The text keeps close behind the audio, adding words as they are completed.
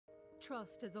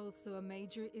Trust is also a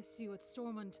major issue at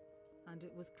Stormont, and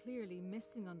it was clearly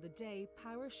missing on the day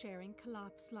power sharing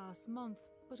collapsed last month,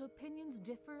 but opinions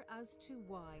differ as to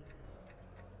why.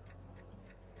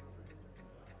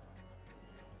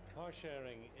 Power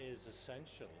sharing is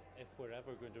essential if we're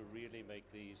ever going to really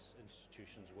make these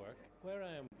institutions work. Where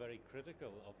I am very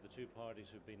critical of the two parties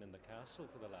who've been in the castle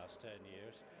for the last 10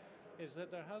 years is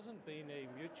that there hasn't been a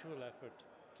mutual effort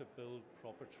to build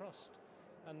proper trust.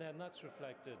 And then that's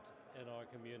reflected in our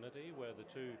community, where the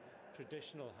two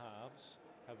traditional halves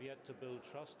have yet to build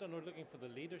trust and are looking for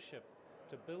the leadership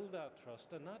to build that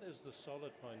trust. And that is the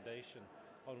solid foundation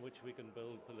on which we can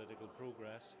build political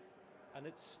progress. And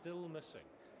it's still missing,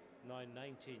 now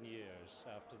 19 years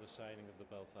after the signing of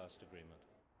the Belfast Agreement.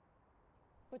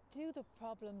 But do the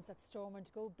problems at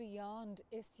Stormont go beyond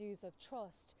issues of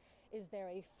trust? Is there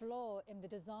a flaw in the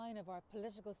design of our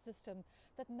political system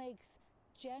that makes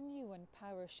genuine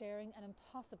power sharing an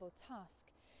impossible task?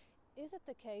 Is it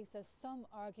the case, as some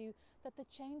argue, that the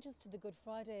changes to the Good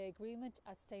Friday Agreement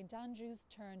at St Andrews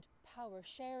turned power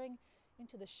sharing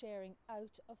into the sharing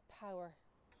out of power?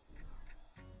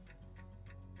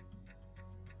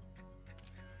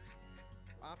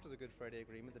 After the Good Friday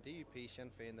Agreement, the DUP, Sinn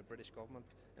Féin, the British government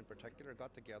in particular,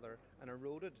 got together and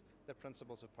eroded the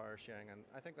principles of power sharing, and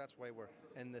I think that's why we're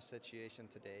in this situation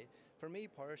today. For me,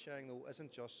 power sharing, though,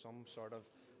 isn't just some sort of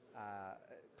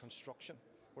construction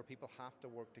where people have to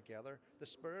work together. The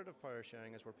spirit of power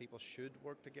sharing is where people should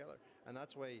work together, and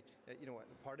that's why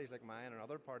parties like mine and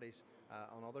other parties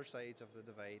on other sides of the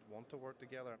divide want to work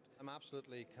together. I'm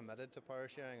absolutely committed to power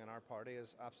sharing, and our party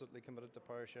is absolutely committed to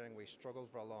power sharing. We struggled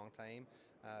for a long time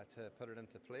to put it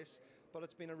into place, but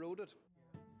it's been eroded.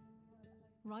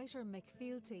 Writer Mick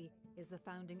Fealty is the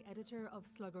founding editor of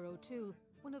Slugger O'Toole,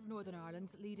 one of Northern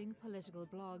Ireland's leading political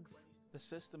blogs. The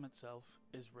system itself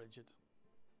is rigid,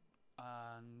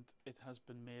 and it has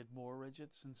been made more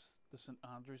rigid since the St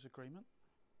Andrews Agreement.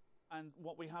 And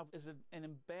what we have is an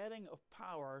embedding of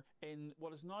power in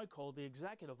what is now called the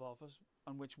Executive Office,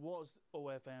 and which was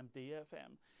OFM,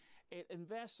 DFM. It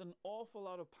invests an awful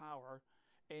lot of power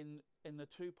in the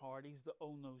two parties that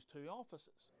own those two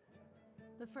offices.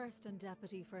 The First and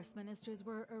Deputy First Ministers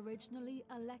were originally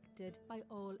elected by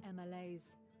all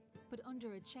MLAs. But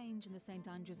under a change in the St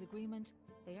Andrews Agreement,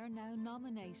 they are now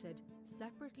nominated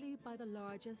separately by the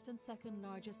largest and second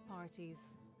largest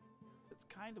parties. It's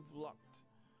kind of locked.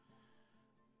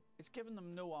 It's given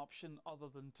them no option other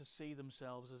than to see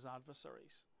themselves as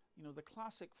adversaries. You know, the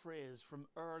classic phrase from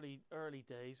early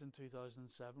days in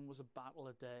 2007 was a battle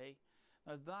a day.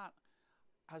 Now that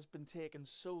has been taken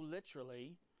so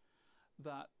literally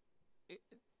that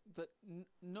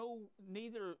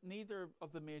neither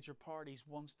of the major parties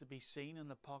wants to be seen in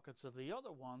the pockets of the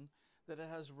other one, that it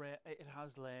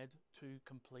has led to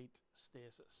complete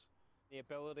stasis. The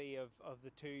ability of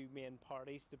the two main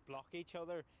parties to block each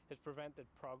other has prevented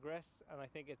progress, and I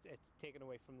think it's taken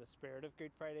away from the spirit of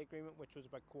Good Friday Agreement, which was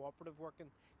about cooperative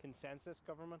working, consensus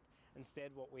government.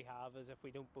 Instead, what we have is, if we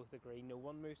don't both agree, no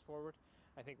one moves forward.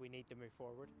 I think we need to move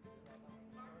forward.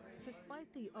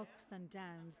 Despite the ups and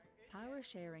downs, power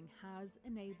sharing has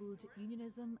enabled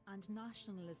unionism and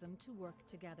nationalism to work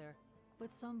together.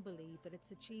 But some believe that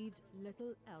it's achieved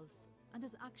little else and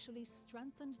has actually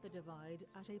strengthened the divide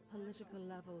at a political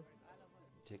level.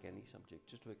 Take any subject,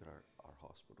 just look at our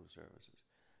hospital services,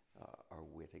 our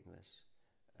waiting lists,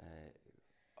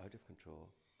 out of control,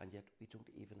 and yet we don't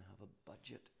even have a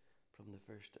budget from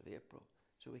the 1st of April,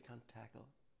 so we can't tackle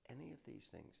any of these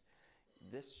things.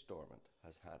 This Stormont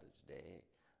has had its day.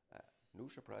 No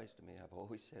surprise to me. I've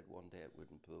always said one day it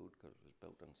wouldn't build because it was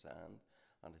built on sand,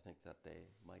 and I think that day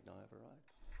might now have arrived.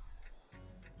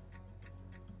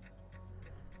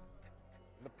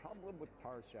 The problem with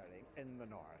power sharing in the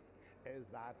North is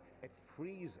that it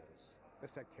freezes the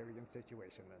sectarian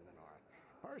situation in the North.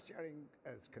 Power sharing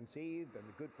is conceived, and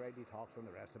the Good Friday talks and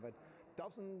the rest of it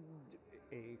doesn't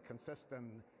consist in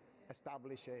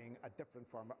establishing a different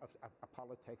form of a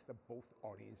politics that both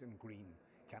orange and green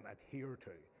can adhere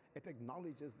to. It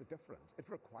acknowledges the difference. It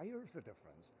requires the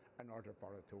difference in order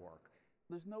for it to work.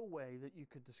 There's no way that you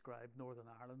could describe Northern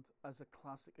Ireland as a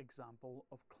classic example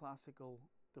of classical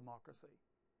democracy.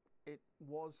 It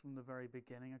was from the very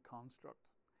beginning a construct.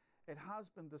 It has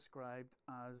been described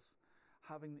as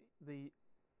having the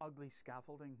ugly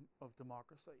scaffolding of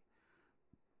democracy.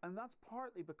 And that's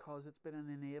partly because it's been an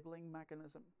enabling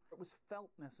mechanism. It was felt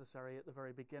necessary at the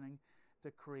very beginning to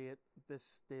create this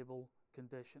stable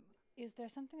condition. Is there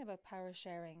something about power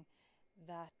sharing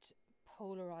that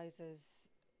polarises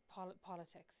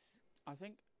politics? I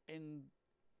think in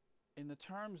the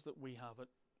terms that we have it,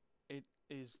 it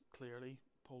is clearly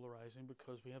polarising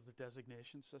because we have the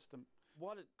designation system.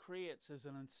 What it creates is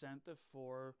an incentive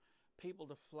for people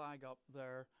to flag up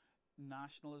their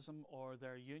nationalism or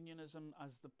their unionism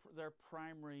as their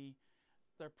primary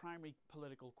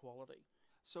political quality.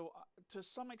 So to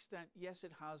some extent, yes,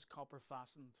 it has copper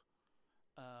fastened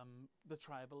the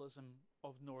tribalism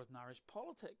of Northern Irish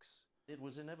politics. It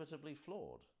was inevitably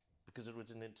flawed because it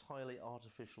was an entirely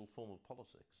artificial form of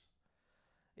politics.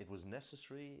 It was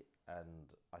necessary, and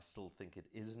I still think it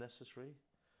is necessary,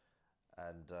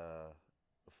 and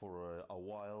for a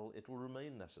while it will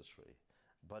remain necessary,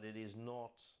 but it is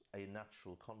not a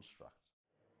natural construct.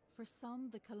 For some,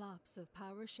 the collapse of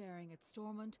power sharing at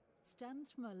Stormont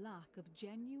stems from a lack of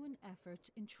genuine effort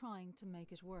in trying to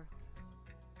make it work.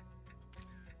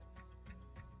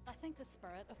 I think the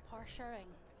spirit of power sharing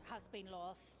has been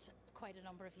lost quite a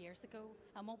number of years ago,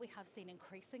 and what we have seen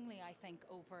increasingly, I think,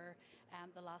 over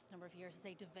the last number of years is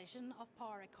a division of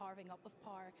power, a carving up of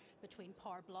power between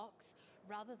power blocks,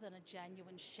 rather than a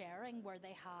genuine sharing where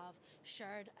they have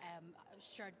shared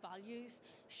values,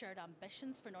 shared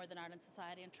ambitions for Northern Ireland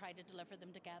society and try to deliver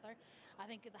them together. I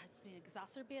think that's been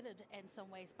exacerbated in some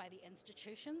ways by the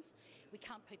institutions. We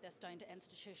can't put this down to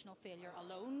institutional failure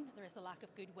alone. There is a lack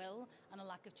of goodwill and a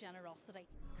lack of generosity.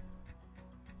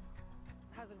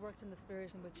 Has it worked in the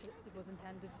spirit in which it was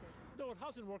intended to? No, it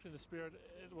hasn't worked in the spirit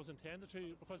it was intended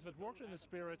to, because if it worked in the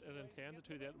spirit it intended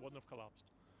to, then it wouldn't have collapsed.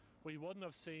 We wouldn't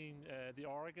have seen the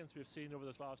arrogance we've seen over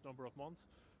this last number of months.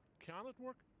 Can it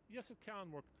work? Yes, it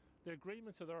can work. The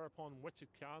agreements are there upon which it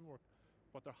can work,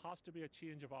 but there has to be a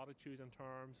change of attitude in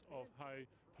terms of how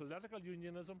political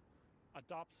unionism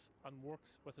adapts and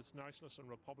works with its nationalist and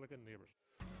republican neighbours.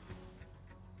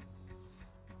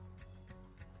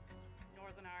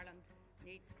 Northern Ireland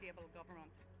needs stable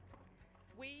government.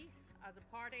 We, as a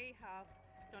party, have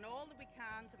done all that we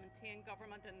can to maintain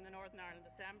government in the Northern Ireland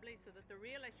Assembly so that the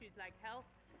real issues like health,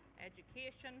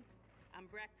 education and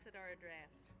Brexit are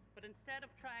addressed. But instead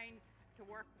of trying to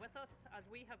work with us, as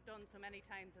we have done so many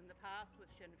times in the past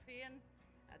with Sinn Féin,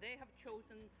 they have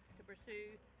chosen to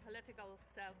pursue political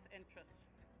self-interest.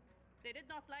 They did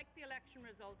not like the election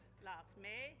result last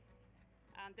May,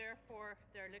 and therefore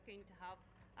they're looking to have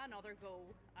another go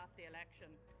at the election.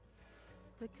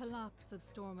 The collapse of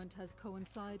Stormont has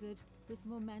coincided with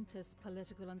momentous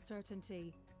political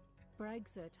uncertainty.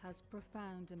 Brexit has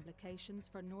profound implications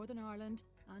for Northern Ireland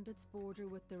and its border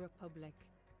with the Republic.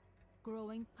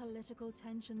 Growing political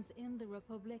tensions in the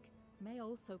Republic may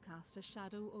also cast a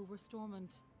shadow over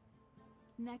Stormont.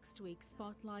 Next week,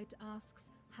 Spotlight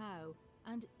asks how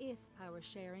and if power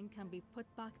sharing can be put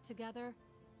back together,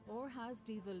 or has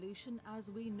devolution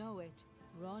as we know it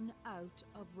run out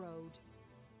of road?